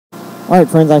All right,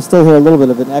 friends, I still hear a little bit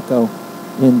of an echo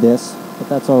in this, but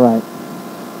that's all right.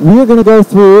 We are going to go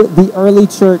through the early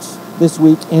church this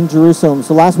week in Jerusalem.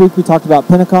 So last week we talked about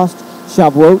Pentecost,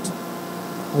 Shavuot.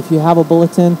 If you have a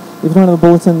bulletin, if you don't have a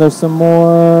bulletin, there's some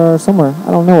more somewhere.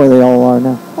 I don't know where they all are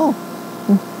now.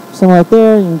 Oh, some right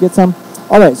there. You can get some.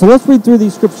 All right, so let's read through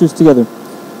these scriptures together.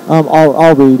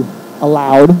 I'll read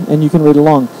aloud, and you can read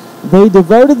along. They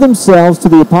devoted themselves to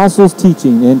the apostles'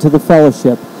 teaching and to the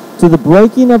fellowship, to the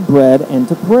breaking of bread and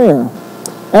to prayer.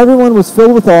 Everyone was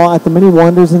filled with awe at the many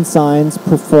wonders and signs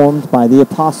performed by the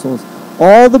apostles.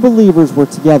 All the believers were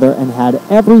together and had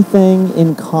everything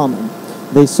in common.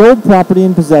 They sold property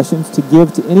and possessions to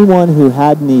give to anyone who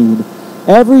had need.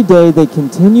 Every day they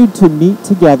continued to meet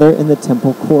together in the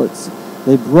temple courts.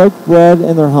 They broke bread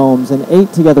in their homes and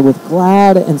ate together with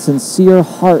glad and sincere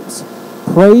hearts,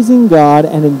 praising God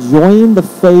and enjoying the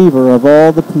favor of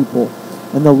all the people.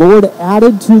 And the Lord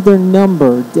added to their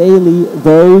number daily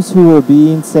those who were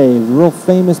being saved. A real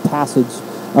famous passage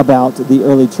about the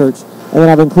early church. And then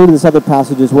I've included this other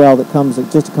passage as well that comes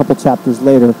just a couple chapters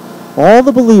later. All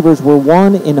the believers were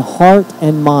one in heart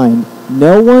and mind.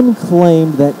 No one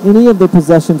claimed that any of their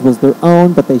possessions was their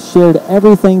own, but they shared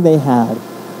everything they had.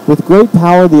 With great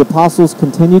power, the apostles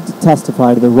continued to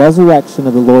testify to the resurrection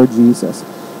of the Lord Jesus.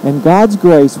 And God's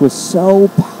grace was so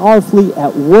powerfully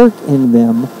at work in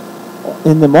them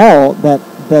all,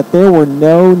 that there were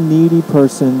no needy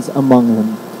persons among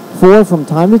them. For from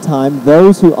time to time,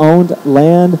 those who owned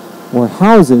land or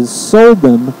houses sold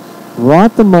them,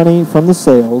 brought the money from the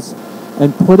sales,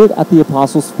 and put it at the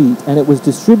apostles' feet, and it was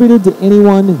distributed to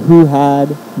anyone who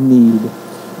had need.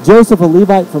 Joseph, a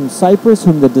Levite from Cyprus,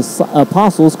 whom the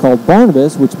apostles called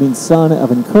Barnabas, which means son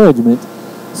of encouragement,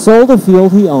 sold a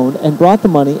field he owned and brought the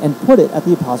money and put it at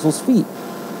the apostles' feet.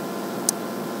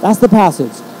 That's the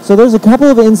passage. So there's a couple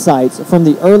of insights from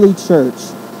the early church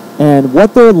and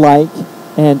what they're like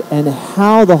and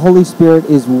how the Holy Spirit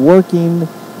is working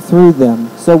through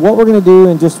them. So what we're going to do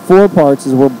in just 4 parts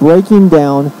is we're breaking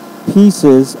down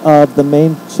pieces of the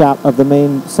main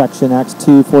section, Acts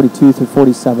 2:42 through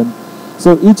 47.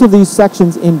 So each of these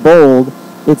sections in bold,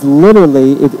 it's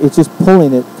literally, it's just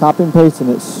pulling it, copy and pasting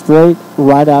it straight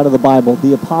right out of the Bible,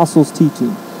 the apostles'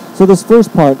 teaching. So this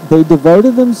first part, they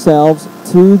devoted themselves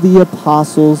to the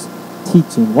apostles'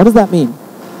 teaching. What does that mean?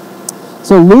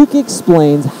 So Luke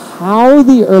explains how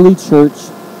the early church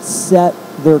set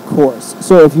their course.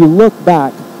 So if you look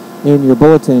back in your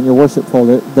bulletin, your worship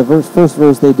folder, the first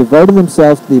verse, they devoted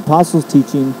themselves to the apostles'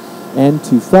 teaching and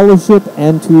to fellowship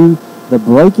and to the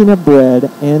breaking of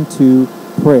bread and to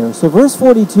prayer. So verse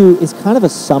 42 is kind of a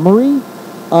summary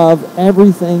of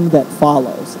everything that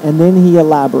follows, and then he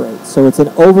elaborates. So it's an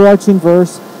overarching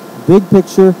verse, big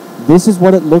picture. This is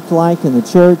what it looked like in the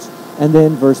church. And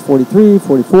then verse 43,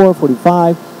 44,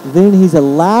 45, then he's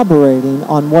elaborating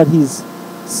on what he's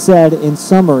said in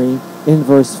summary in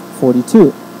verse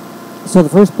 42. So the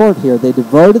first part here, they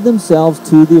devoted themselves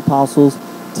to the apostles'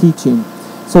 teaching.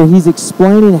 So he's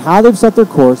explaining how they've set their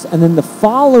course, and then the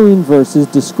following verses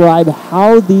describe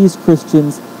how these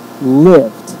Christians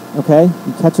lived. Okay?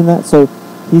 You catching that? So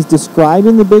he's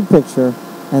describing the big picture,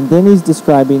 and then he's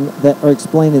describing that, or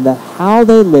explaining that how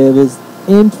they live is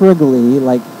integrally,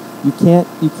 like you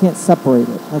can't separate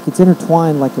it. Like it's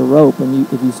intertwined like a rope, and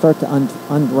if you start to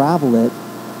unravel it,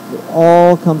 it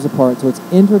all comes apart. So it's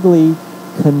integrally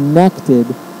connected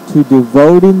to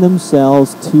devoting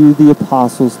themselves to the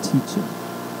apostles' teaching.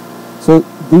 So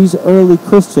these early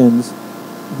Christians,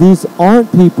 these aren't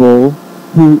people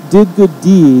who did good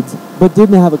deeds but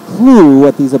didn't have a clue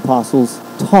what these apostles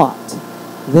taught.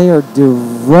 They are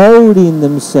devoting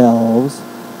themselves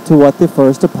to what the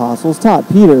first apostles taught.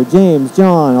 Peter, James,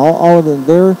 John, all of them,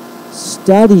 they're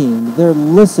studying, they're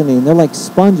listening, they're like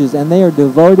sponges, and they are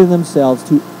devoting themselves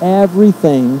to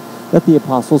everything that the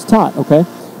apostles taught, okay?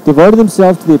 Devoted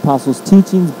themselves to the apostles'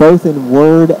 teachings, both in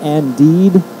word and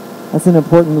deed. That's an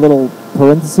important little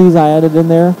parentheses I added in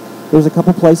there. There's a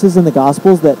couple places in the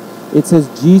Gospels that it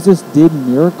says Jesus did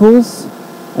miracles,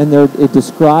 and it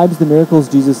describes the miracles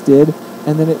Jesus did,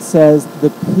 and then it says the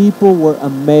people were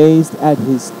amazed at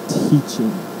his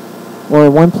teaching. Or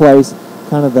in one place,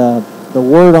 kind of the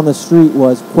word on the street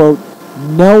was, quote,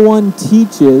 no one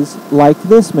teaches like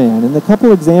this man. And the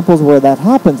couple examples where that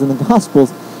happens in the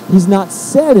Gospels, he's not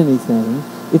said anything.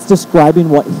 It's describing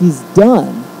what he's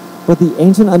done. But the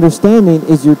ancient understanding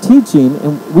is you're teaching,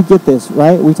 and we get this,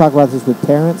 right? We talk about this with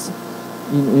parents.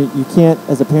 You can't,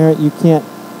 as a parent, you can't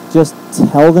just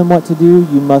tell them what to do.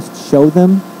 You must show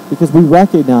them, because we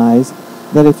recognize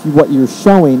that if what you're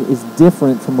showing is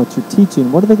different from what you're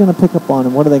teaching, what are they going to pick up on,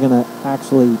 and what are they going to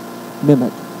actually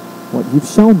mimic? what you've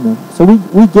shown them. So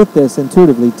we get this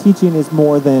intuitively. Teaching is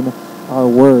more than our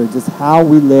words. It's how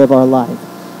we live our life.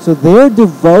 So they're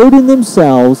devoting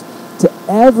themselves to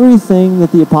everything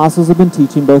that the apostles have been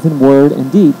teaching, both in word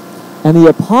and deed. And the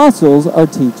apostles are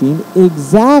teaching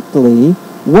exactly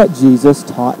what Jesus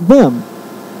taught them.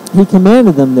 He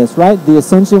commanded them this, right? The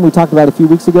ascension we talked about a few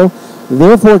weeks ago.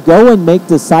 Therefore, go and make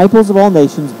disciples of all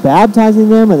nations, baptizing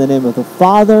them in the name of the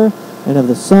Father and of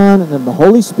the Son and of the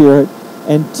Holy Spirit,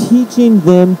 and teaching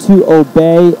them to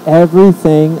obey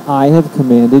everything I have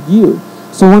commanded you.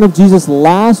 So one of Jesus'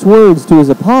 last words to his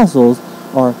apostles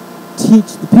are,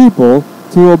 teach the people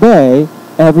to obey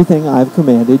everything I've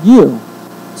commanded you.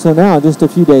 So now, just a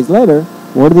few days later,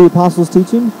 what are the apostles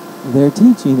teaching? They're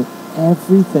teaching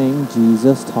everything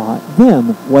Jesus taught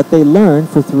them, what they learned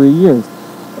for 3 years.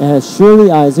 And as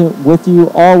surely I am with you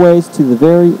always to the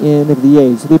very end of the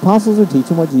age. So the apostles are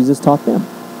teaching what Jesus taught them.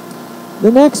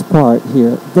 The next part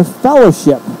here, the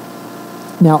fellowship.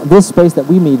 Now, this space that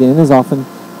we meet in is often,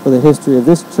 for the history of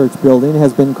this church building,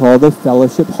 has been called the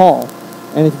fellowship hall.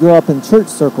 And if you grow up in church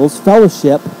circles,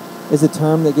 fellowship is a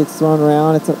term that gets thrown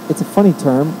around. It's a funny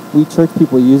term. We church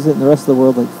people use it, and the rest of the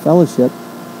world like fellowship.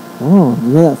 Oh,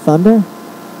 you hear that thunder?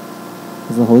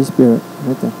 It's the Holy Spirit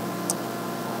right there.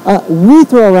 We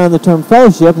throw around the term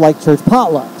fellowship like church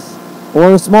potlucks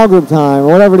or a small group time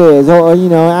or whatever it is. Or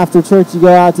after church you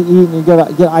go out to eat and you go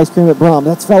get ice cream at Brum.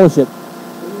 That's fellowship.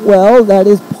 Well, that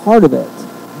is part of it.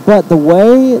 But the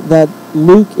way that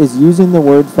Luke is using the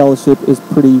word fellowship is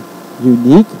pretty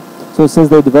unique. So it says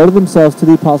they devoted themselves to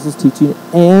the apostles' teaching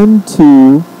and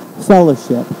to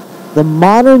fellowship. The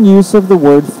modern use of the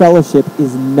word fellowship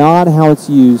is not how it's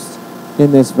used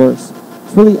in this verse.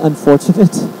 It's really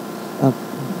unfortunate.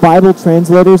 Bible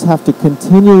translators have to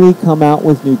continually come out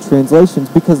with new translations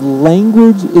because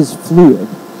language is fluid.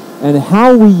 And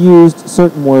how we used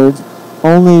certain words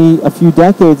only a few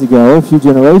decades ago, a few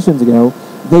generations ago,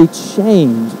 they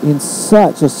change in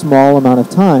such a small amount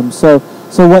of time. So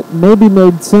what maybe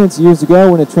made sense years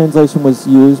ago when a translation was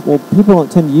used, well, people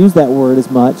don't tend to use that word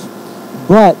as much.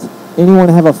 But anyone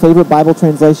have a favorite Bible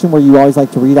translation where you always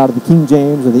like to read out of the King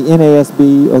James or the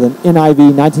NASB or the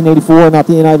NIV 1984, not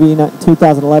the NIV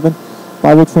 2011?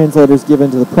 Bible translators give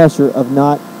into the pressure of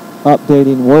not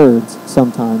updating words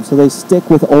sometimes. So they stick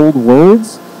with old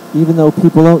words, even though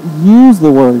people don't use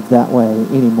the word that way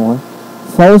anymore.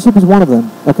 Fellowship is one of them.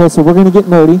 Okay, so we're going to get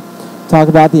nerdy, talk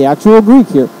about the actual Greek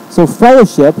here. So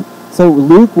fellowship, so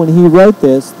Luke, when he wrote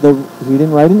this, he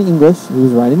didn't write in English, he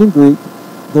was writing in Greek.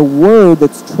 The word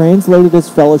that's translated as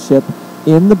fellowship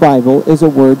in the Bible is a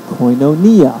word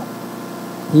koinonia.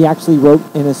 He actually wrote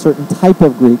in a certain type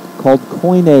of Greek called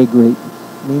Koine Greek,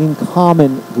 meaning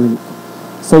common Greek.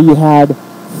 So you had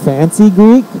fancy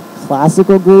Greek,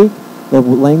 classical Greek, the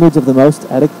language of the most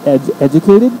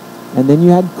educated, and then you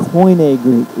had Koine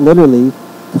Greek, literally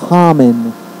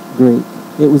common Greek.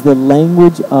 It was the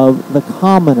language of the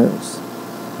commoners.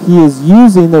 He is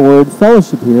using the word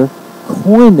fellowship here,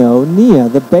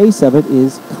 koinonia. The base of it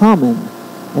is common.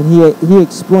 And he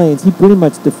explains, he pretty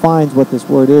much defines what this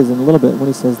word is in a little bit when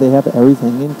he says they have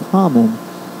everything in common.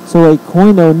 So a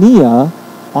koinonia,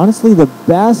 honestly, the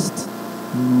best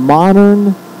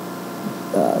modern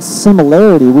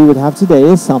similarity we would have today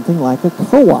is something like a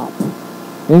co-op.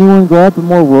 Anyone grow up in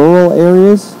more rural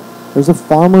areas? There's a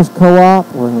farmer's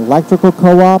co-op or an electrical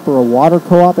co-op or a water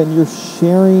co-op, and you're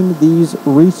sharing these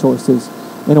resources.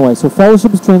 Anyway, so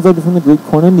fellowship is translated from the Greek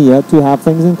koinonia, to have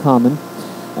things in common.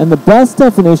 And the best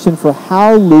definition for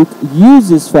how Luke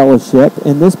uses fellowship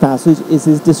in this passage is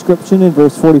his description in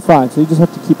verse 45. So you just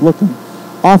have to keep looking.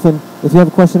 Often, if you have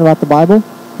a question about the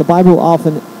Bible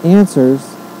often answers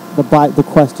the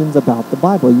questions about the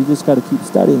Bible. You just got to keep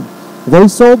studying. They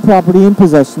sold property and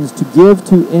possessions to give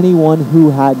to anyone who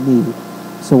had need.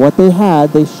 So what they had,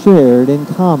 they shared in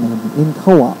common, in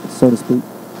co-op, so to speak.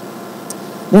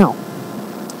 Now,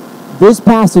 this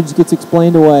passage gets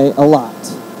explained away a lot,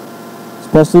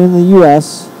 especially in the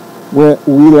U.S., where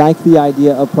we like the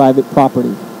idea of private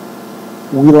property.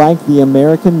 We like the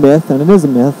American myth, and it is a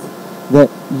myth, that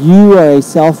you are a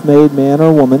self-made man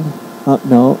or woman.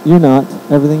 No, you're not.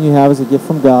 Everything you have is a gift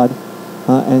from God.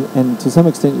 And to some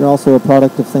extent, you're also a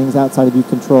product of things outside of your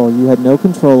control. You had no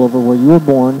control over where you were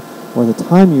born, or the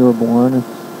time you were born,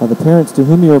 or the parents to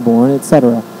whom you were born,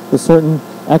 etc. The certain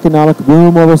economic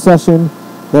boom or recession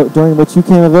during which you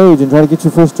came of age and tried to get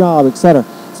your first job, etc.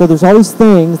 So there's all these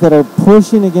things that are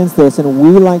pushing against this, and we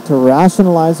like to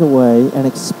rationalize away and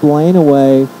explain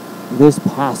away this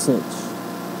passage.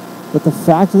 But the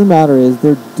fact of the matter is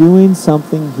they're doing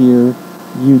something here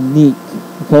unique.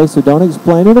 Okay, so don't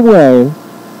explain it away.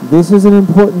 This is an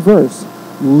important verse.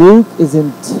 Luke is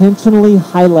intentionally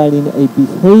highlighting a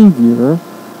behavior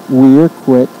we're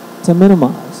quick to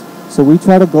minimize. So we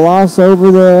try to gloss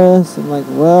over this and like,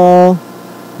 well,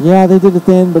 yeah, they did it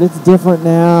then, but it's different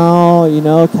now. You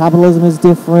know, capitalism is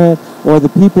different. Or the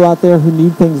people out there who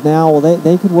need things now, well,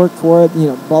 they could work for it, you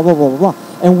know, blah, blah, blah, blah, blah.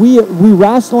 And we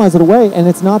rationalize it away, and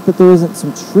it's not that there isn't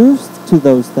some truth to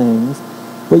those things,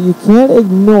 but you can't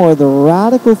ignore the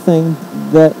radical thing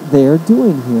that they're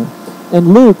doing here.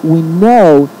 And Luke, we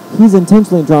know he's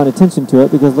intentionally drawing attention to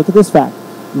it, because look at this fact.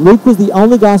 Luke was the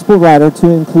only gospel writer to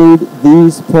include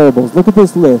these parables. Look at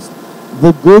this list.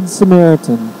 The Good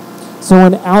Samaritan. So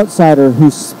an outsider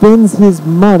who spends his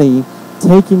money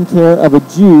taking care of a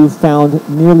Jew found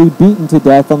nearly beaten to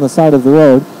death on the side of the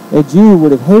road. A Jew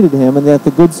would have hated him, and that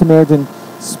the Good Samaritan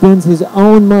spends his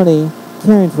own money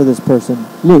caring for this person.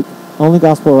 Luke, only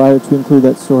gospel writer to include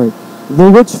that story.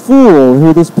 The rich fool,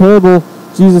 who this parable,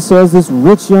 Jesus says, this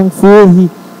rich young fool, he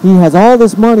has all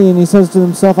this money, and he says to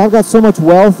himself, I've got so much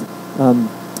wealth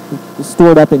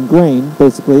stored up in grain,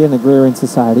 basically, in agrarian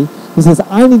society. He says,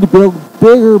 I need to build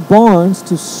bigger barns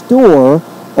to store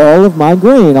all of my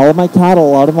grain, all of my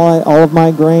cattle, all of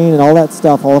my grain, and all that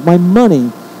stuff, all of my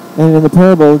money. And in the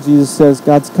parable, Jesus says,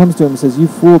 God comes to him and says, you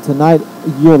fool, tonight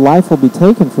your life will be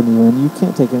taken from you, and you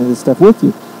can't take any of this stuff with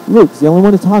you. Luke's the only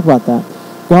one to talk about that.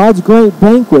 God's great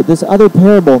banquet, this other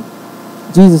parable,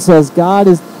 Jesus says,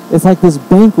 it's like this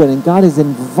banquet, and God is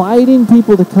inviting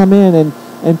people to come in,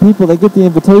 and people, they get the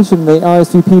invitation, they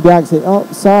RSVP back, say, oh,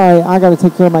 sorry, I got to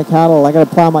take care of my cattle, I got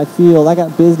to plow my field, I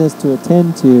got business to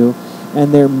attend to,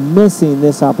 and they're missing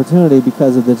this opportunity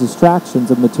because of the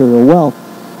distractions of material wealth.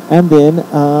 And then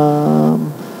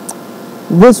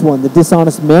this one, the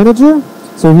dishonest manager.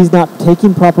 So he's not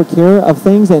taking proper care of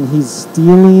things, and he's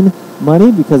stealing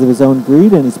money because of his own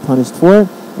greed, and he's punished for it.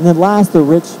 And then last, the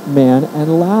rich man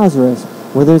and Lazarus,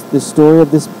 where there's the story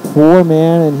of this poor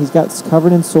man, and he's got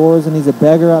covered in sores, and he's a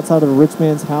beggar outside of a rich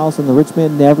man's house, and the rich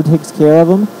man never takes care of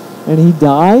him, and he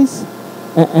dies,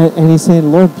 and he's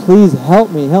saying, Lord, please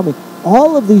help me, help me.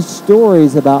 All of these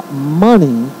stories about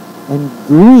money and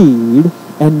greed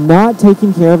and not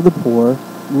taking care of the poor,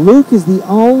 Luke is the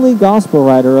only gospel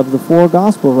writer of the four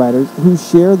gospel writers who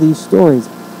share these stories.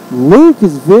 Luke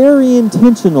is very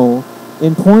intentional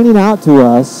in pointing out to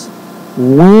us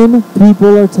when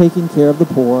people are taking care of the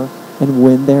poor and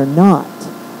when they're not.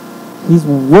 He's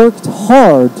worked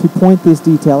hard to point this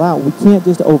detail out. We can't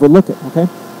just overlook it, okay?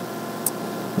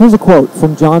 Here's a quote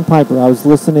from John Piper. I was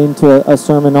listening to a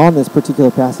sermon on this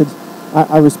particular passage.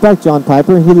 I respect John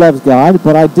Piper. He loves God,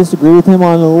 but I disagree with him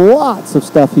on lots of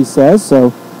stuff he says.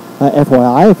 So,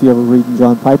 FYI, if you ever read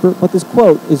John Piper. But this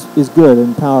quote is good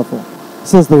and powerful. It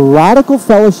says, the radical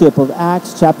fellowship of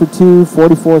Acts chapter 2,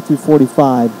 44 through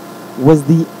 45 was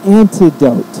the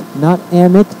antidote, not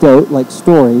anecdote like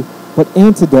story, but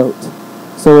antidote.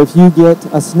 So if you get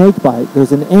a snake bite,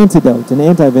 there's an antidote, an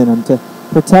antivenom to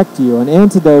protect you. An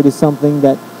antidote is something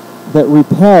that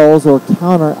repels or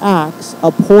counteracts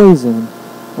a poison,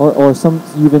 or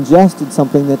you've ingested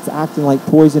something that's acting like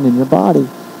poison in your body.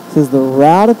 It says the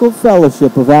radical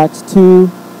fellowship of Acts 2,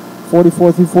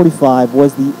 44 through 45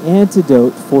 was the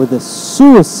antidote for the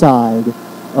suicide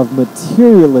of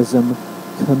materialism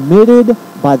committed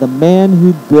by the man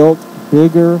who built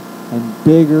bigger and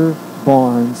bigger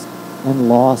barns and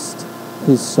lost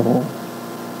his soul.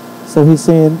 So he's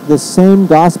saying the same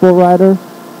gospel writer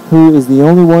who is the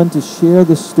only one to share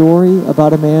the story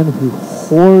about a man who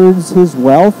hoards his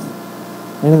wealth.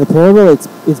 And in the parable,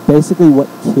 it's basically what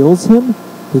kills him,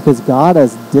 because God,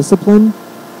 as discipline,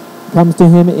 comes to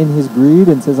him in his greed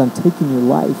and says, I'm taking your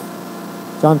life.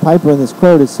 John Piper in this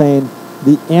quote is saying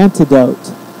the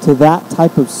antidote to that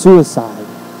type of suicide,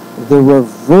 the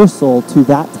reversal to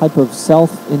that type of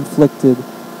self-inflicted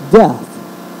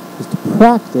death, is to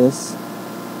practice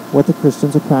what the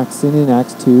Christians are practicing in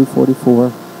Acts 2,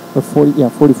 44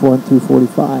 and through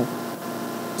 45,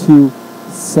 to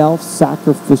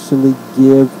self-sacrificially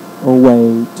give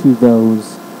away to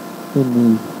those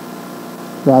in need,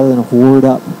 rather than hoard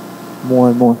up more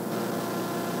and more.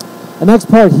 The next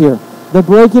part here, the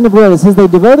breaking of bread. It says they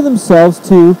devoted themselves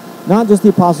to not just the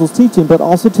apostles' teaching, but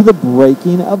also to the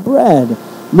breaking of bread.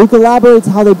 Luke elaborates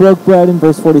how they broke bread in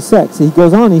verse 46. He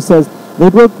goes on, he says, they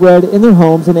broke bread in their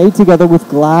homes and ate together with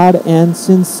glad and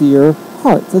sincere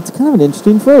hearts. That's kind of an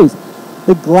interesting phrase.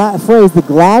 The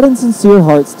glad and sincere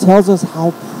hearts tells us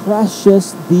how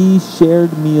precious these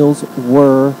shared meals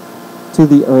were to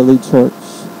the early church.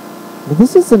 Now,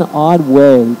 this is an odd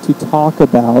way to talk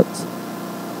about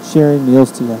sharing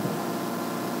meals together.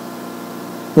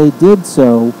 They did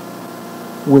so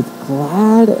with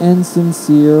glad and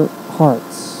sincere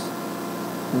hearts.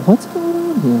 What's going on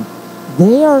on here?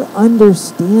 They are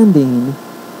understanding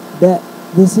that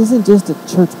this isn't just a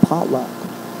church potluck.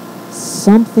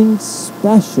 Something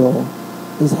special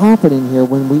is happening here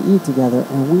when we eat together,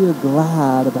 and we are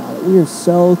glad about it. We are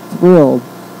so thrilled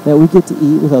that we get to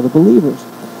eat with other believers.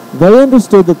 They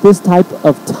understood that this type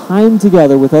of time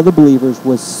together with other believers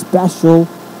was special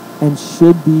and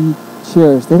should be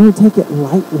cherished. They don't take it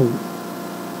lightly,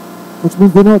 which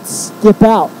means they don't skip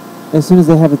out as soon as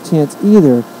they have a chance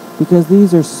either, because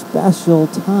these are special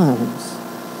times.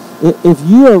 If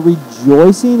you are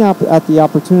rejoicing at the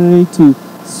opportunity to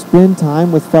spend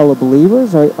time with fellow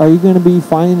believers, are you going to be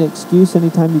finding an excuse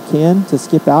anytime you can to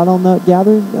skip out on that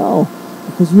gathering? No,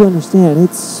 because you understand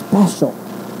it's special.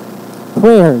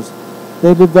 Prayers.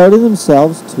 They devoted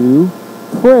themselves to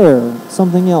prayer.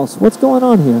 Something else. What's going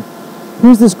on here?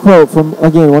 Here's this quote from,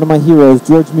 again, one of my heroes,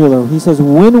 George Mueller. He says,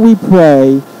 "When we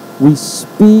pray, we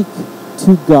speak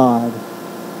to God.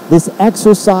 This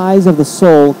exercise of the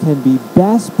soul can be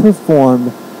best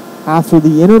performed after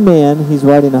the inner man," he's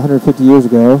writing 150 years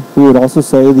ago, we would also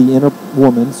say the inner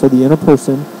woman, so the inner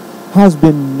person, "has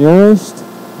been nourished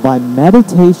by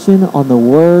meditation on the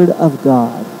Word of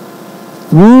God.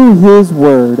 Through His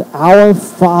Word, our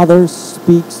Father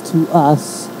speaks to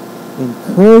us,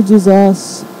 encourages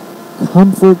us,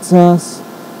 comforts us,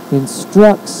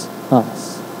 instructs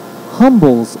us,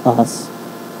 humbles us,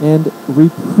 and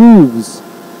reproves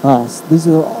us." These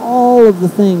are all of the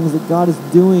things that God is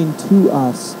doing to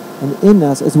us and in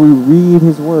us as we read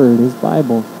His Word, His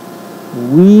Bible.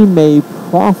 We may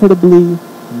profitably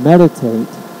meditate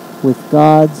with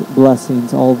God's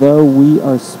blessings, although we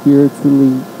are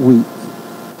spiritually weak.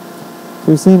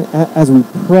 So we're saying as we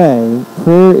pray,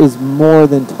 prayer is more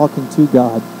than talking to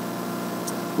God.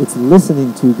 It's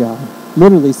listening to God.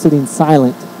 Literally sitting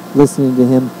silent, listening to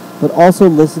Him, but also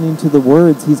listening to the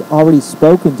words He's already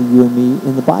spoken to you and me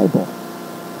in the Bible.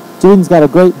 Jaden's got a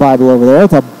great Bible over there.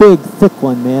 It's a big, thick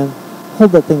one, man.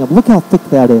 Hold that thing up. Look how thick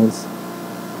that is.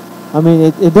 I mean,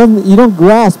 it doesn't. You don't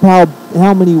grasp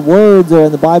how many words are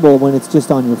in the Bible when it's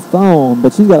just on your phone.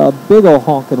 But she's got a big old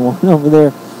honking one over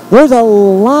there. There's a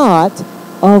lot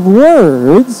of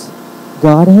words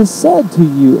God has said to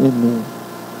you and me.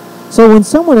 So when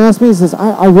someone asks me, and says,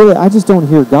 I just don't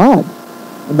hear God.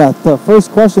 About the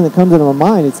first question that comes into my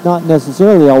mind, it's not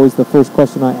necessarily always the first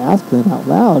question I ask them out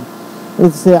loud.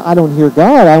 It's say, I don't hear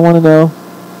God. I want to know,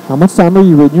 how much time are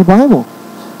you reading your Bible?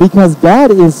 Because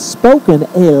God is spoken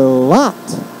a lot.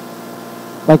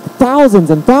 Like thousands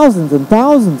and thousands and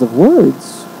thousands of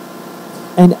words.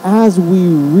 And as we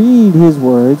read His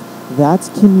Word, that's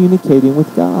communicating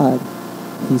with God.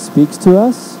 He speaks to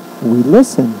us, we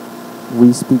listen.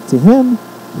 We speak to Him,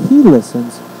 He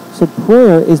listens. So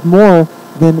prayer is more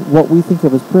than what we think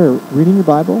of as prayer. Reading your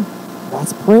Bible,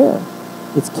 that's prayer.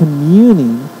 It's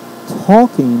communing,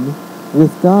 talking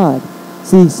with God.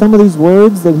 See, some of these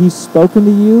words that He's spoken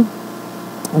to you,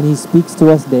 and He speaks to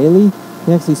us daily,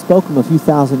 He actually spoke them a few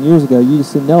thousand years ago. You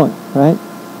just didn't know it, right?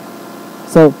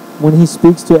 So when He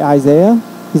speaks to Isaiah,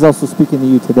 He's also speaking to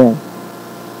you today.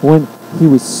 When He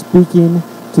was speaking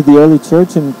to the early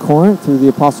church in Corinth through the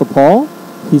Apostle Paul,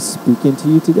 He's speaking to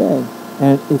you today.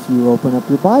 And if you open up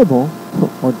your Bible,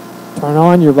 or turn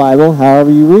on your Bible, however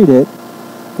you read it,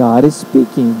 God is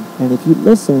speaking. And if you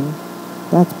listen,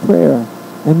 that's prayer.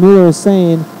 And Mueller is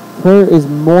saying prayer is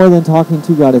more than talking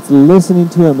to God. It's listening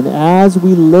to Him. And as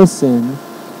we listen,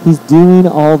 He's doing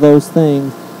all those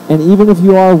things. And even if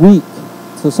you are weak,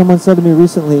 so someone said to me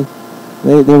recently,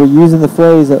 they were using the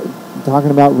phrase,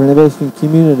 talking about renovation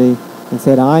community, and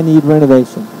said, I need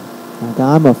renovation. Like,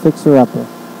 I'm a fixer-upper.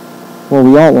 Well,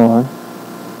 we all are,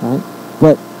 right?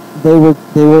 But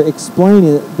they were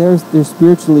explaining that they're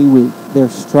spiritually weak. They're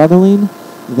struggling.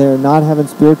 They're not having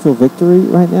spiritual victory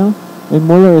right now. And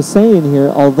Mueller is saying here,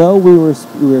 although we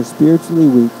are spiritually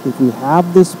weak, if we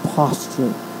have this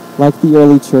posture, like the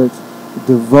early church,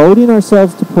 devoting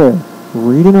ourselves to prayer,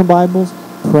 reading our Bibles,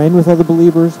 praying with other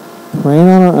believers, praying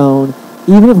on our own,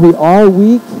 even if we are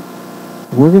weak,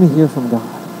 we're going to hear from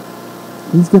God.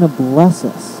 He's going to bless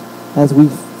us as we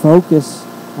focus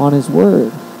on His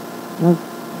Word. Now,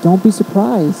 don't be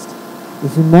surprised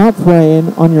if you're not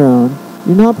praying on your own,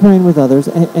 you're not praying with others,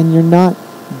 and you're not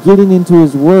getting into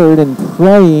His Word and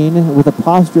praying with a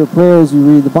posture of prayer as you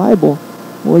read the Bible.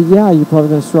 Well, yeah, you're probably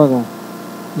going to struggle.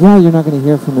 Yeah, you're not going to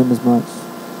hear from Him as much.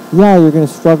 Yeah, you're going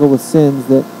to struggle with sins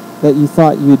that you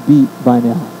thought you'd beat by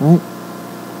now, right?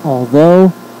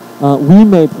 Although we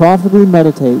may profitably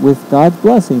meditate with God's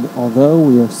blessing, although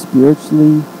we are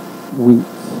spiritually weak.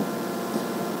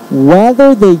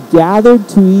 Whether they gathered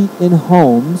to eat in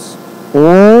homes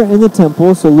or in the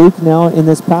temple, so Luke now in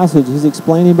this passage, he's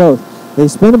explaining both. They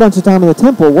spend a bunch of time in the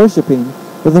temple worshiping,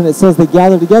 but then it says they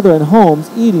gather together in homes,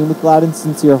 eating with glad and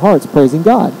sincere hearts, praising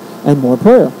God, and more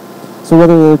prayer. So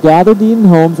whether they're gathered to eat in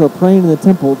homes or praying in the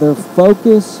temple, their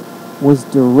focus was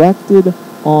directed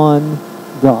on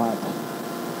God.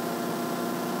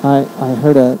 I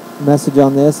heard a message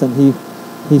on this, and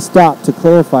he stopped to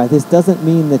clarify. This doesn't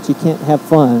mean that you can't have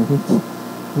fun.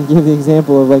 He gave the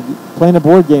example of like playing a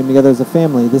board game together as a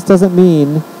family. This doesn't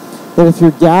mean that if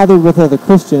you're gathered with other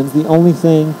Christians, the only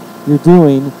thing you're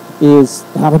doing is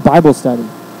have a Bible study.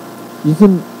 You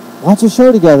can watch a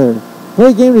show together, play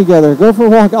a game together, go for a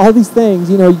walk, all these things.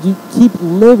 You keep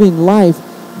living life,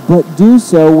 but do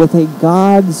so with a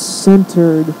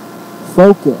God-centered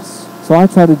focus. So I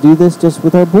try to do this just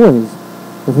with our boys.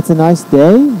 If it's a nice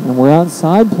day and we're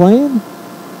outside playing,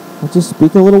 I just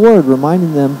speak a little word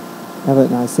reminding them of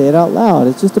it, and I say it out loud.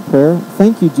 It's just a prayer.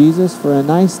 Thank you, Jesus, for a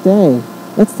nice day.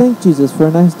 Let's thank Jesus for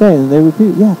a nice day. And they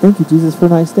repeat, yeah, thank you, Jesus, for a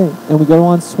nice day. And we go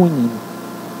on swinging,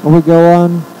 or we go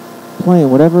on playing,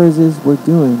 whatever it is we're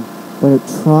doing, but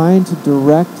trying to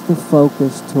direct the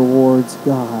focus towards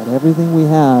God. Everything we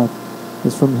have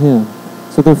is from Him.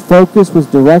 So their focus was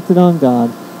directed on God,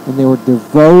 and they were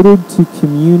devoted to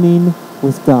communing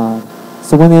with God.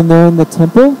 So when they're in the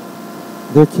temple,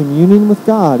 they're communing with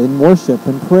God in worship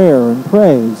and prayer and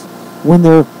praise. When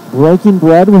they're breaking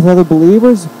bread with other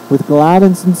believers with glad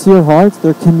and sincere hearts,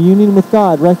 they're communing with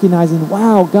God, recognizing,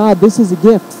 wow, God, this is a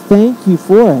gift. Thank you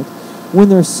for it. When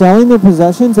they're selling their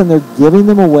possessions and they're giving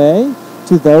them away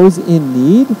to those in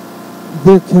need,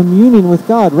 they're communing with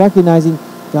God, recognizing,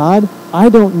 God, I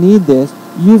don't need this.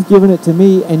 You've given it to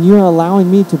me, and you're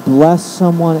allowing me to bless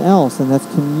someone else. And that's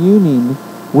communing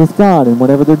with God in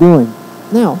whatever they're doing.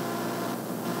 Now,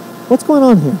 what's going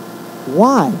on here?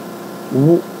 Why?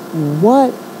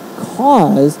 What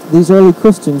caused these early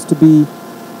Christians to be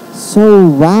so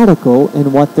radical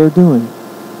in what they're doing?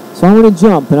 So I'm going to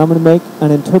jump, and I'm going to make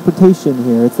an interpretation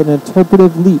here. It's an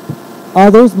interpretive leap.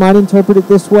 Others might interpret it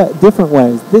this way, different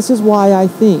ways. This is why I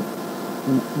think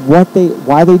why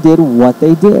they did what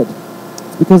they did.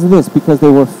 It's because of this, because they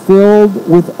were filled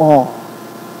with awe.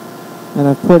 And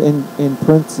I've put in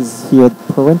parentheses here,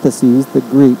 the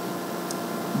Greek.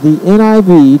 The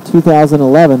NIV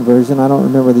 2011 version, I don't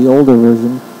remember the older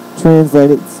version,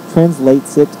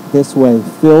 translates it this way,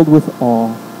 filled with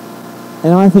awe.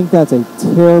 And I think that's a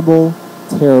terrible,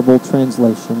 terrible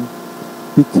translation,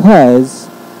 because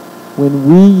when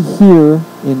we hear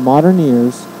in modern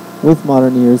ears, with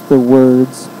modern ears, the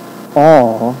words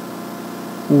awe,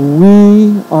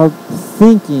 we are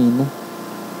thinking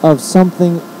of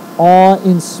something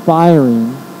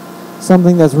awe-inspiring,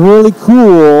 something that's really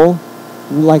cool,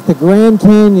 like the Grand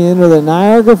Canyon or the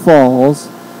Niagara Falls,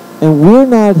 and we're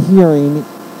not hearing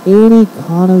any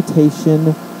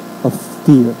connotation of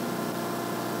fear.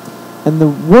 And the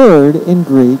word in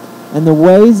Greek, and the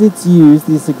ways it's used,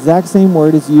 this exact same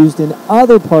word is used in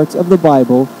other parts of the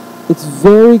Bible, it's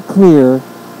very clear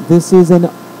this is an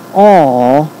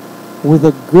awe with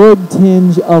a good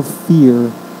tinge of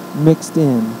fear mixed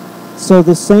in. So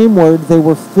the same word, they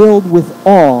were filled with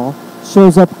awe,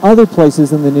 shows up other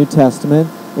places in the New Testament,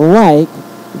 like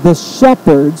the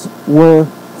shepherds were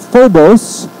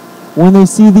phobos when they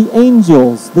see the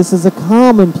angels. This is a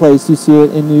common place you see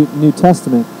it in New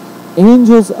Testament.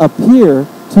 Angels appear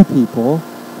to people,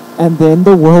 and then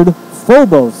the word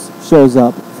phobos shows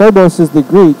up. Phobos is the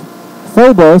Greek.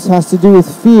 Phobos has to do with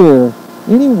fear.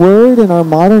 Any word in our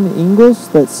modern English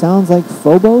that sounds like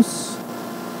phobos?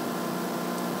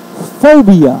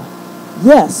 Phobia.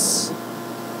 Yes.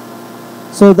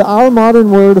 So our modern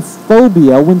word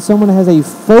phobia, when someone has a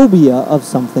phobia of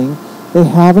something, they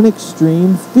have an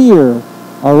extreme fear.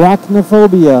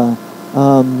 Arachnophobia,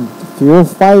 fear of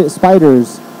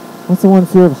spiders. What's the one,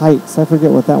 fear of heights? I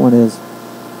forget what that one is.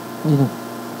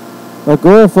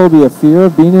 Agoraphobia, fear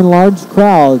of being in large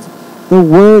crowds.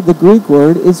 The Greek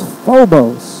word is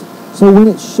phobos. So when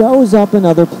it shows up in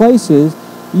other places,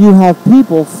 you have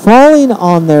people falling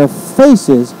on their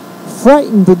faces,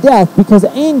 frightened to death because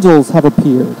angels have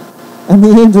appeared. And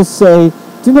the angels say,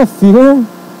 do not fear,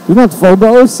 do not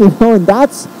phobos, and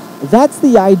that's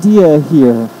the idea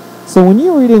here. So when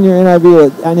you read in your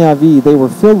NIV, they were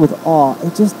filled with awe.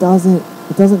 It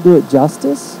doesn't do it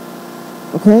justice.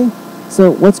 Okay?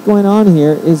 So what's going on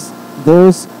here is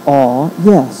there's awe,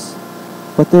 yes,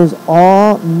 but there's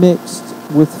awe mixed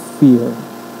with fear.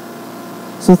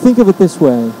 So think of it this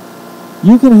way.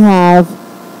 You can have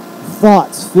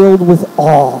thoughts filled with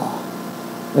awe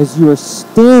as you are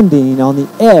standing on the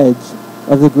edge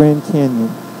of the Grand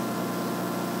Canyon.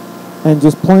 And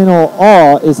just plain old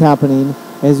awe is happening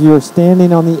as you are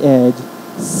standing on the edge,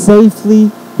 safely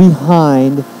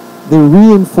behind the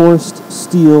reinforced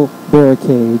steel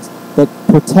barricades that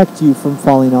protect you from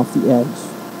falling off the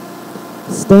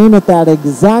edge. Staying at that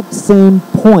exact same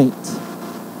point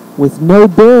with no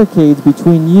barricades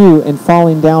between you and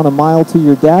falling down a mile to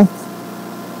your death,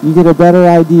 you get a better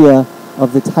idea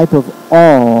of the type of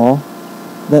awe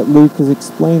that Luke is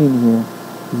explaining here.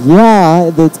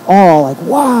 Yeah, it's awe, like,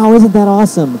 wow, isn't that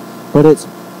awesome? But it's,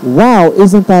 wow,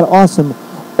 isn't that awesome?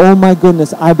 Oh my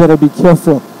goodness, I better be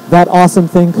careful. That awesome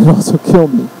thing could also kill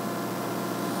me.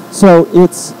 So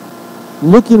it's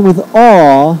looking with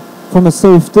awe from a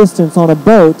safe distance on a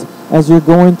boat as you're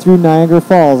going through Niagara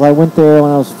Falls. I went there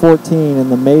when I was 14,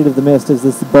 and the Maid of the Mist is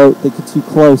this boat that gets you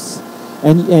close,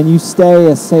 and you stay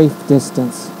a safe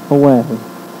distance away.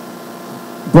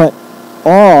 But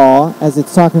awe, as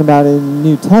it's talking about in the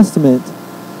New Testament,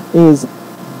 is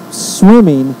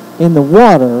swimming in the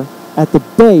water at the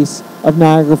base of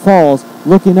Niagara Falls,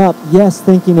 looking up, yes,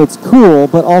 thinking it's cool,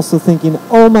 but also thinking,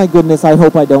 oh my goodness, I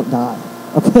hope I don't die.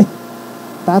 Okay?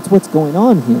 That's what's going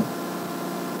on here.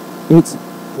 It's,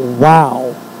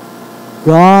 wow.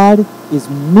 God is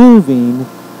moving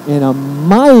in a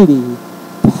mighty,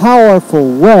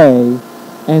 powerful way,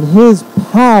 and his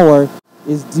power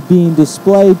is being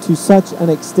displayed to such an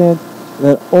extent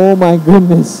that, oh my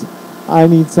goodness, I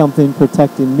need something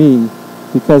protecting me,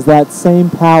 because that same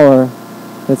power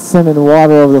that's sending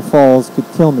water over the falls could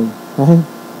kill me, right?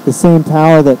 The same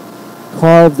power that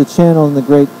carved the channel in the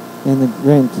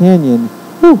Grand Canyon,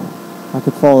 whew, I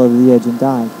could fall over the edge and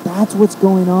die. That's what's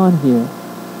going on here.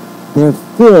 They're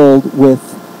filled with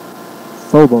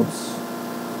phobos,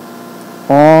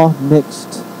 awe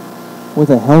mixed with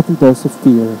a healthy dose of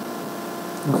fear.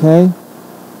 Okay?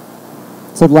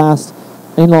 Said last,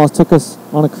 in-laws took us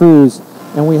on a cruise,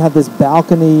 and we had this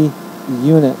balcony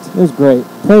unit. It was great.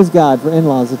 Praise God for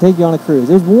in-laws to take you on a cruise.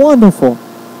 It was wonderful.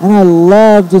 And I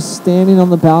love just standing on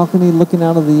the balcony looking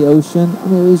out of the ocean. I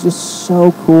mean, it was just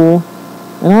so cool.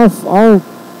 And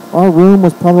our room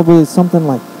was probably something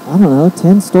like, I don't know,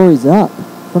 10 stories up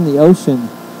from the ocean.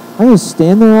 I could just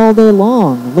stand there all day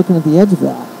long looking at the edge of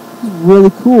that. It was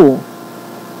really cool.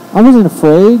 I wasn't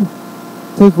afraid.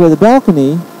 Take away the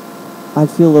balcony, I'd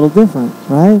feel a little different,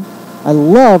 right? I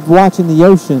loved watching the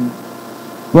ocean,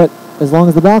 but as long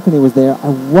as the balcony was there, I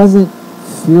wasn't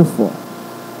fearful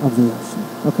of the ocean.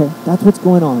 Okay, that's what's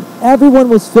going on. Everyone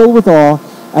was filled with awe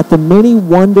at the many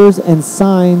wonders and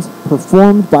signs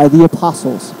performed by the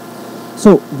apostles.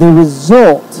 So the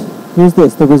result, here's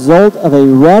this, the result of a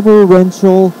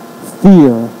reverential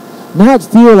fear. Not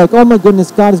fear like, oh my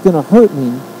goodness, God is going to hurt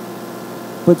me,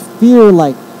 but fear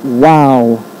like,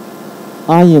 wow,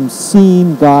 I am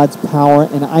seeing God's power,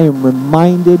 and I am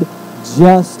reminded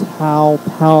just how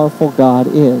powerful God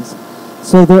is.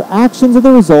 So their actions are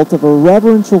the result of a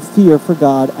reverential fear for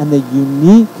God and the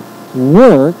unique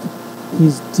work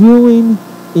he's doing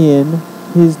in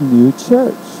his new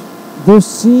church. They're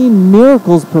seeing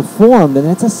miracles performed, and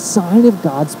that's a sign of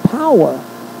God's power.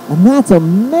 And that's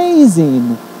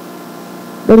amazing.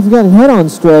 But if you got your head on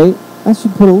straight, that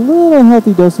should put a little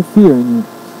healthy dose of fear in you.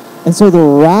 And so the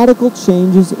radical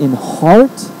changes in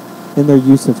heart, in their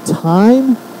use of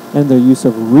time, and their use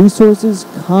of resources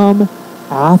come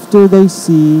after they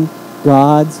see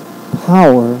God's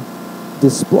power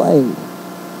displayed.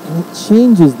 And it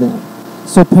changes them.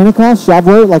 So Pentecost,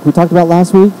 Shavuot, like we talked about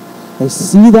last week, they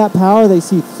see that power. They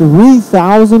see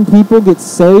 3,000 people get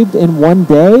saved in one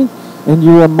day. And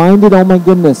you're reminded, oh my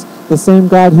goodness, the same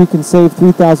God who can save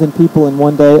 3,000 people in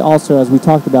one day also, as we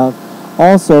talked about,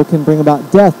 also can bring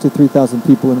about death to 3,000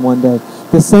 people in one day.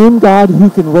 The same God who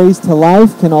can raise to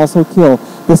life can also kill.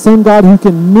 The same God who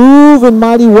can move in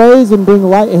mighty ways and bring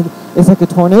light. It's like a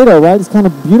tornado, right? It's kind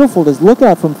of beautiful to look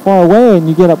at from far away, and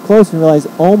you get up close and realize,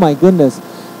 oh my goodness,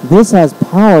 this has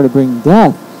power to bring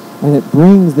death. And it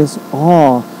brings this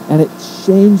awe, and it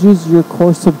changes your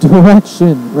course of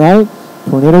direction, right?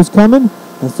 Tornado's coming,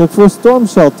 let's look for a storm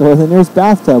shelter or the nearest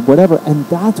bathtub, whatever. And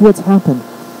that's what's happened.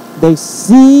 They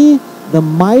see the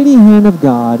mighty hand of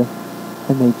God,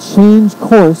 and they change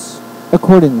course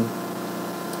accordingly.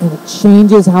 And it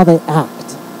changes how they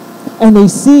act. And they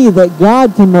see that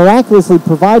God can miraculously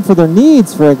provide for their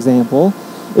needs, for example.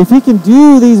 If he can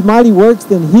do these mighty works,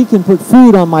 then he can put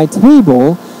food on my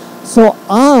table. So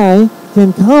I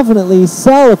can confidently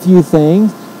sell a few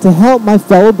things to help my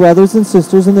fellow brothers and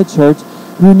sisters in the church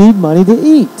who need money to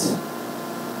eat.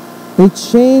 They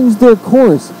change their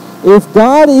course. If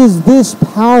God is this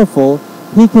powerful,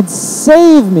 he could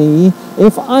save me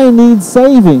if I need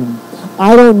saving.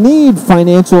 I don't need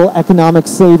financial, economic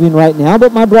saving right now,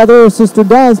 but my brother or sister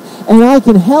does, and I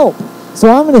can help. So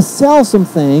I'm going to sell some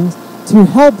things to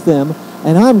help them,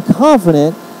 and I'm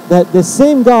confident that the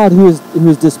same God who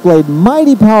has displayed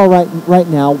mighty power right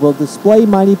now will display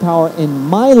mighty power in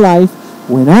my life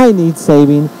when I need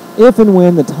saving, if and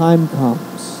when the time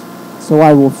comes. So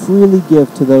I will freely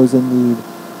give to those in need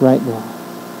right now,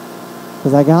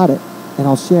 because I got it, and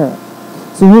I'll share it.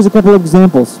 So here's a couple of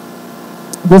examples.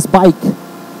 This bike.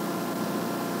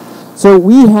 So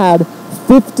we had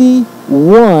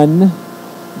 51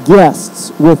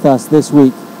 guests with us this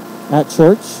week at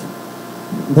church.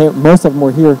 Most of them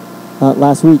were here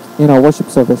last week in our worship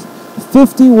service.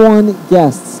 51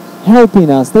 guests helping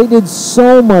us. They did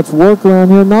so much work around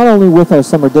here, not only with our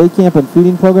summer day camp and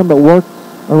feeding program, but work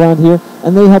around here.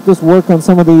 And they helped us work on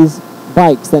some of these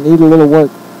bikes that need a little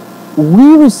work.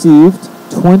 We received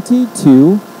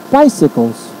 22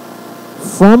 bicycles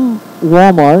from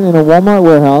Walmart, in a Walmart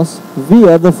warehouse,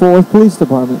 via the Fort Worth Police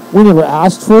Department. We never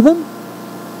asked for them.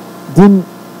 Didn't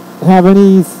have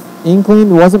any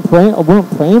inkling, weren't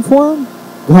praying for them.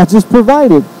 God just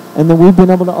provided. And then we've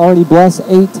been able to already bless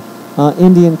 8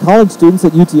 Indian college students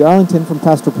at UT Arlington from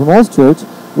Pastor Pramal's church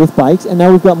with bikes. And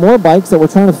now we've got more bikes that we're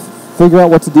trying to figure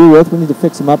out what to do with. We need to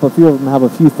fix them up. A few of them have a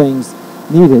few things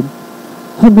needed.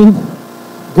 I mean,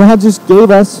 God just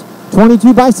gave us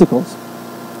 22 bicycles.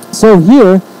 So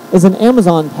here is an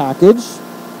Amazon package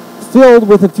filled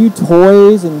with a few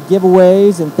toys and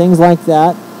giveaways and things like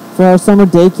that for our summer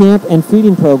day camp and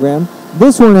feeding program.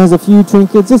 This one has a few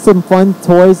trinkets, just some fun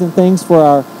toys and things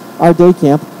for our day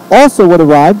camp. Also what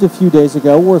arrived a few days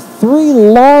ago were 3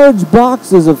 large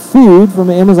boxes of food from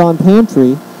Amazon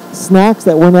Pantry, snacks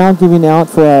that we're now giving out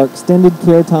for our extended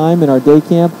care time in our day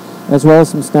camp, as well as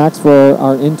some snacks for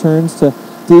our interns to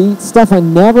eat. Stuff I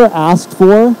never asked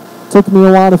for. Took me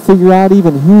a while to figure out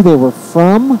even who they were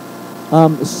from.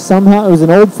 Somehow it was an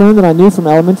old friend that I knew from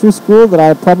elementary school that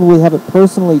I probably haven't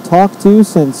personally talked to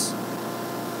since,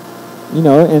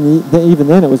 and even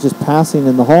then it was just passing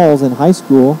in the halls in high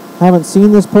school. Haven't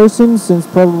seen this person since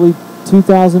probably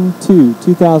 2002,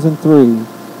 2003.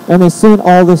 And they sent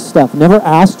all this stuff. Never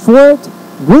asked for it.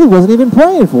 Really wasn't even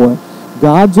praying for it.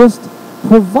 God just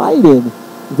provided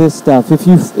this stuff. If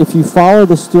you follow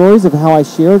the stories of how I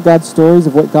share God's stories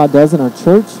of what God does in our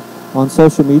church on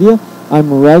social media,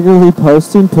 I'm regularly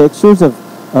posting pictures of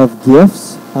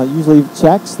gifts, usually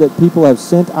checks that people have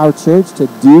sent our church to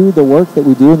do the work that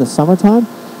we do in the summertime.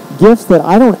 Gifts that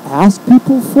I don't ask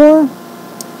people for.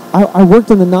 I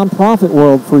worked in the nonprofit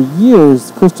world for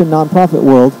years, Christian nonprofit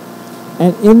world,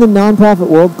 and in the nonprofit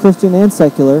world, Christian and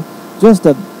secular, just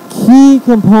a key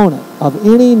component of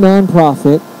any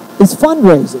nonprofit is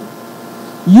fundraising.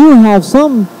 You have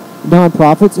some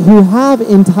nonprofits who have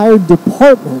entire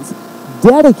departments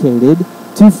dedicated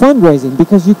to fundraising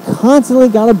because you constantly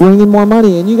got to bring in more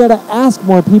money and you got to ask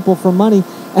more people for money,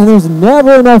 and there's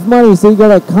never enough money, so you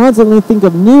got to constantly think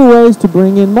of new ways to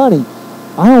bring in money.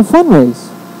 I don't fundraise.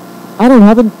 I don't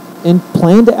have a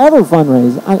plan to ever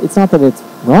fundraise. It's not that it's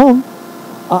wrong.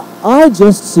 I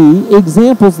just see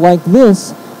examples like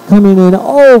this coming in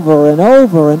over and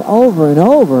over and over and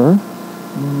over,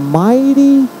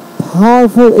 mighty,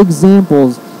 powerful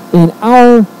examples in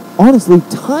our, honestly,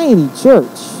 tiny church.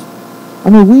 I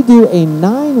mean, we do a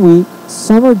 9-week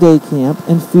summer day camp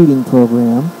and feeding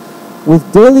program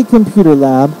with daily computer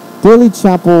lab, daily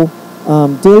chapel,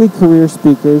 daily career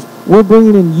speakers. We're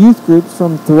bringing in youth groups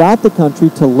from throughout the country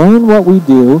to learn what we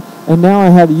do. And now I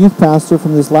had a youth pastor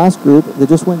from this last group that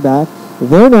just went back.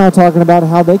 They're now talking about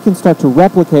how they can start to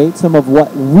replicate some of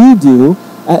what we do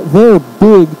at their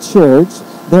big church.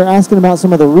 They're asking about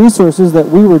some of the resources that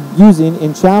we were using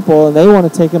in chapel, and they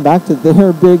want to take them back to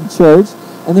their big church.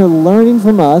 And they're learning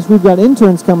from us. We've got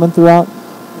interns coming throughout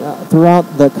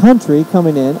the country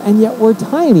coming in, and yet we're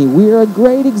tiny. We are a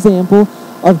great example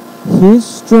of His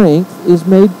strength is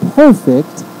made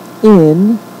perfect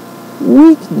in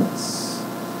weakness.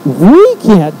 We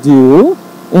can't do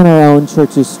in our own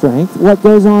church's strength what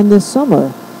goes on this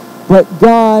summer, but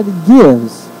God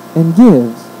gives and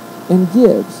gives and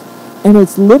gives. And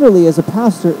it's literally, as a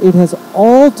pastor, it has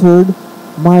altered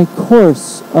my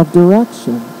course of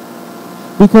direction,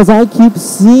 because I keep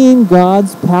seeing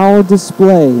God's power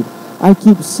displayed. I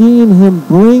keep seeing Him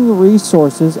bring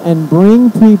resources and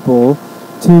bring people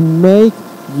to make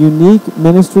unique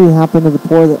ministry happen to the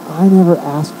poor that I never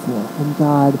asked for, and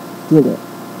God did it.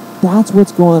 That's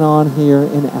what's going on here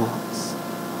in Acts.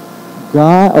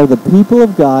 God, or the people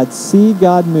of God, see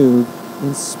God move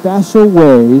in special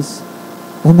ways,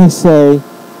 and they say,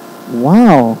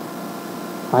 wow,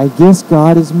 I guess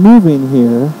God is moving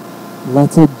here.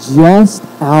 Let's adjust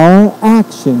our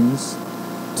actions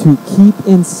to keep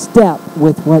in step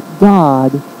with what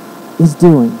God is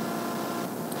doing.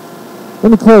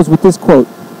 Let me close with this quote.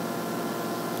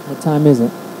 What time is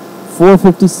it?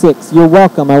 4:56. You're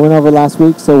welcome. I went over last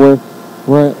week, so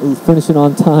we're finishing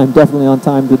on time, definitely on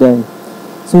time today.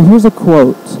 So here's a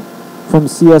quote from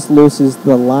C.S. Lewis's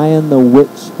The Lion, the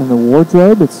Witch, and the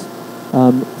Wardrobe. It's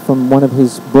from one of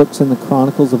his books in the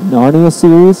Chronicles of Narnia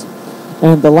series.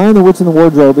 And The Lion, the Witch, and the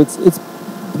Wardrobe, it's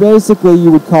basically, you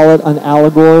would call it an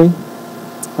allegory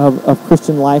of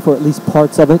Christian life, or at least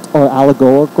parts of it are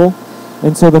allegorical.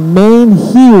 And so the main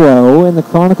hero in the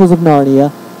Chronicles of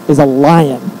Narnia is a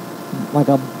lion, like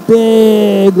a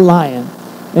big lion.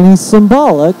 And he's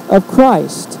symbolic of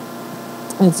Christ.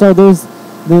 And so there's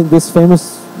this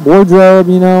famous wardrobe,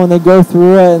 and they go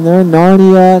through it, and they're in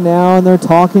Narnia now, and they're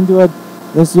talking to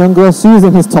this young girl,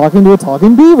 Susan, is talking to a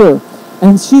talking beaver.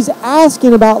 And she's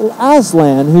asking about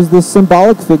Aslan, who's this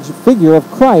symbolic figure of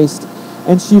Christ,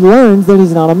 and she learns that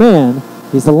he's not a man,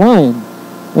 he's a lion.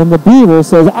 And the beaver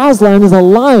says, Aslan is a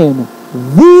lion,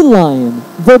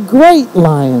 the great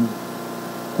lion.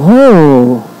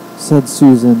 Oh, said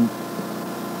Susan,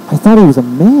 I thought he was a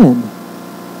man.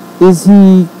 Is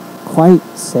he quite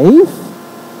safe?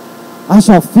 I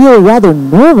shall feel rather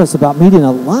nervous about meeting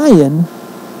a lion.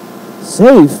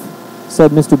 Safe,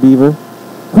 said Mr. Beaver.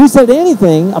 Who said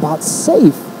anything about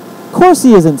safe? Of course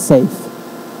he isn't safe,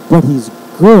 but he's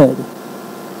good.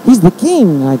 He's the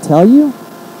king, I tell you.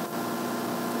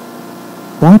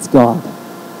 That's God.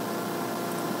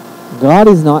 God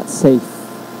is not safe,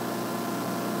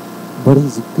 but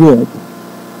he's good.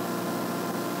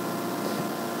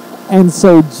 And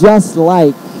so just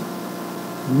like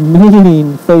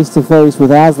meeting face-to-face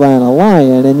with Aslan, a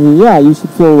lion, and you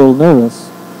should feel a little nervous.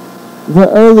 The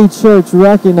early church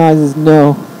recognizes,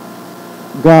 no,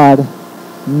 God,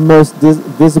 most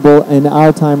visible in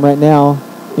our time right now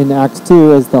in Acts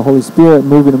 2 as the Holy Spirit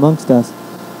moving amongst us.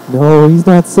 No, he's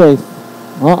not safe.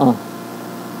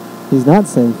 He's not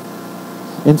safe.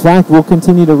 In fact, we'll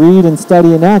continue to read and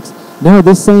study in Acts. No,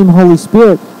 this same Holy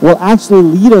Spirit will actually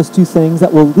lead us to things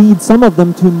that will lead some of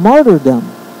them to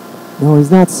martyrdom. No,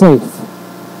 he's not safe,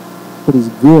 but he's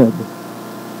good.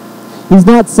 He's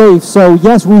not safe, so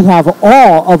yes, we have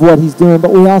awe of what he's doing,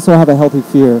 but we also have a healthy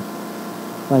fear.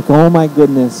 Like, oh my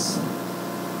goodness,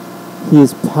 he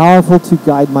is powerful to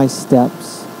guide my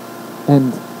steps.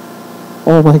 And,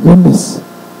 oh my goodness,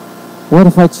 what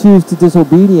if I choose to be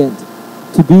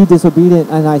disobedient,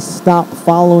 and I stop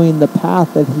following the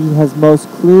path that he has most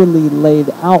clearly laid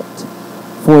out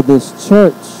for this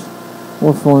church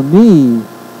or for me?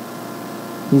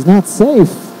 He's not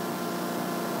safe,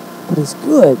 but he's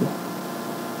good.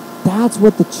 That's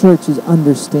what the church is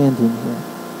understanding here.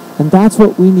 And that's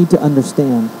what we need to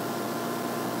understand.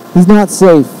 He's not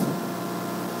safe.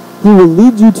 He will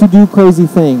lead you to do crazy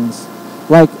things,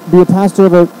 like be a pastor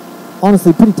of a,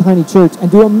 honestly, pretty tiny church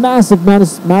and do a massive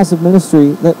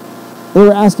ministry. That they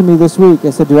were asking me this week.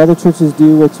 I said, do other churches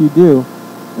do what you do?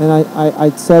 And I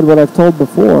said what I've told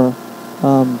before.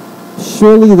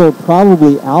 Surely they're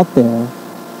probably out there.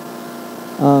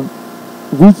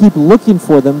 We keep looking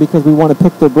for them because we want to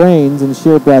pick their brains and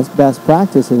share best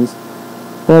practices.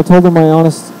 But I told them my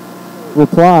honest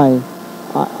reply.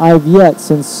 I've yet,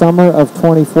 since summer of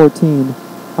 2014,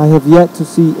 I have yet to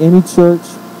see any church,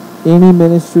 any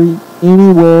ministry,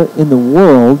 anywhere in the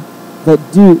world that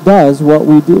does what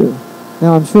we do.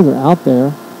 Now, I'm sure they're out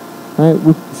there, right?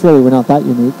 Surely we're not that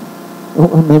unique.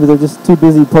 Or maybe they're just too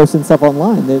busy posting stuff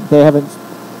online. They haven't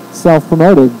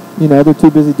self-promoted. They're too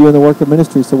busy doing the work of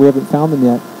ministry, so we haven't found them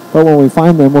yet. But when we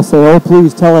find them, we'll say, oh,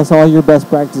 please tell us all your best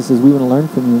practices. We want to learn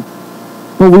from you.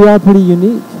 But we are pretty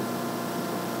unique.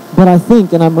 But I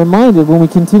think, and I'm reminded, when we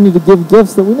continue to give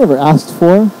gifts that we never asked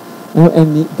for,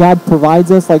 and God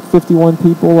provides us like 51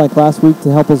 people like last week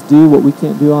to help us do what we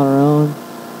can't do on our own.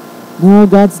 No,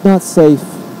 God's not safe.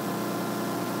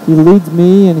 He leads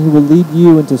me and he will lead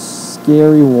you into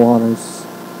scary waters.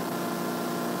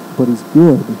 But he's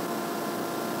good.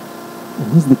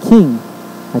 And he's the king,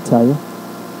 I tell you.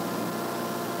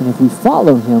 And if we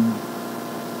follow him,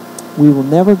 we will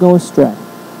never go astray.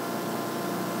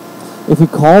 If he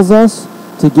calls us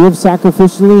to give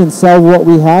sacrificially and sell what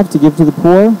we have to give to the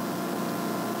poor,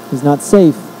 he's not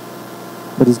safe,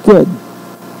 but he's good.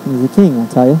 He's the king, I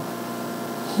tell you.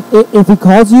 If he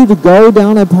calls you to go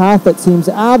down a path that seems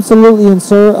absolutely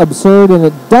absurd, and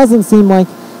it doesn't seem like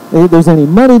there's any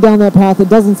money down that path, it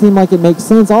doesn't seem like it makes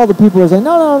sense, all the people are saying,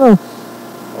 no.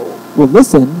 Well,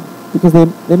 listen, because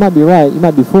they might be right, you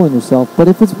might be fooling yourself, but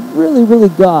if it's really, really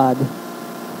God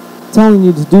telling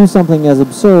you to do something as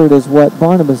absurd as what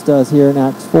Barnabas does here in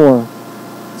Acts 4,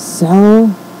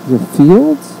 sell your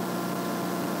fields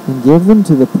and give them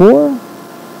to the poor?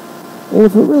 And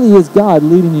if it really is God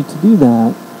leading you to do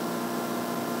that,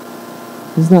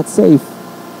 he's not safe,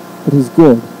 but he's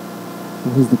good.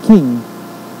 And he's the king,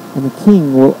 and the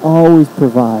king will always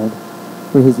provide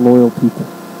for his loyal people.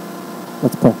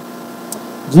 Let's pray.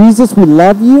 Jesus, we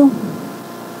love you,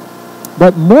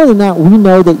 but more than that, we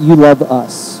know that you love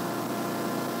us.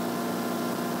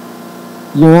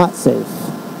 You're not safe.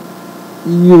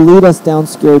 You lead us down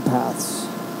scary paths.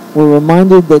 We're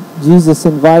reminded that Jesus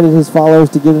invited his followers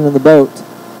to get into the boat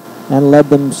and led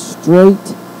them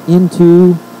straight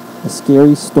into a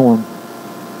scary storm.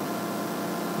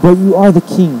 But you are the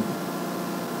king.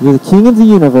 You're the king of the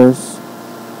universe.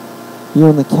 You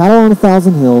own the cattle on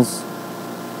 1,000 hills.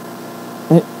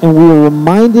 And we are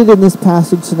reminded in this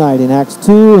passage tonight, in Acts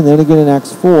 2 and then again in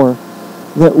Acts 4,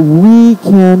 that we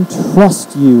can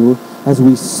trust you as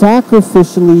we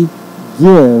sacrificially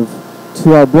give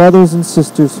to our brothers and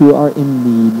sisters who are in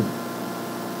need.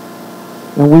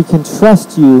 And we can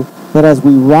trust you that as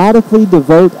we radically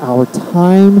devote our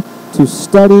time to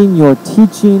studying your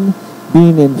teaching,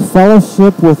 being in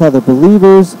fellowship with other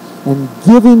believers, and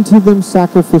giving to them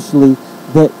sacrificially,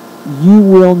 that you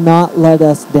will not let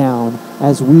us down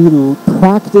as we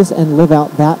practice and live out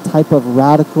that type of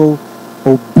radical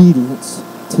obedience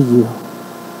to you.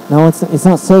 Now, it's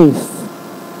not safe,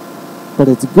 but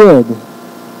it's good,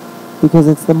 because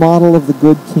it's the model of the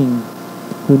good King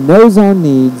who knows our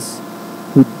needs,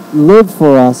 who lived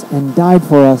for us and died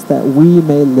for us that we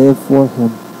may live for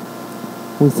him.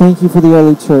 We thank you for the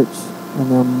early church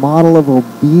and their model of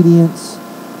obedience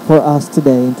for us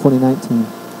today in 2019.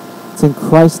 It's in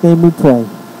Christ's name we pray.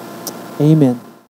 Amen.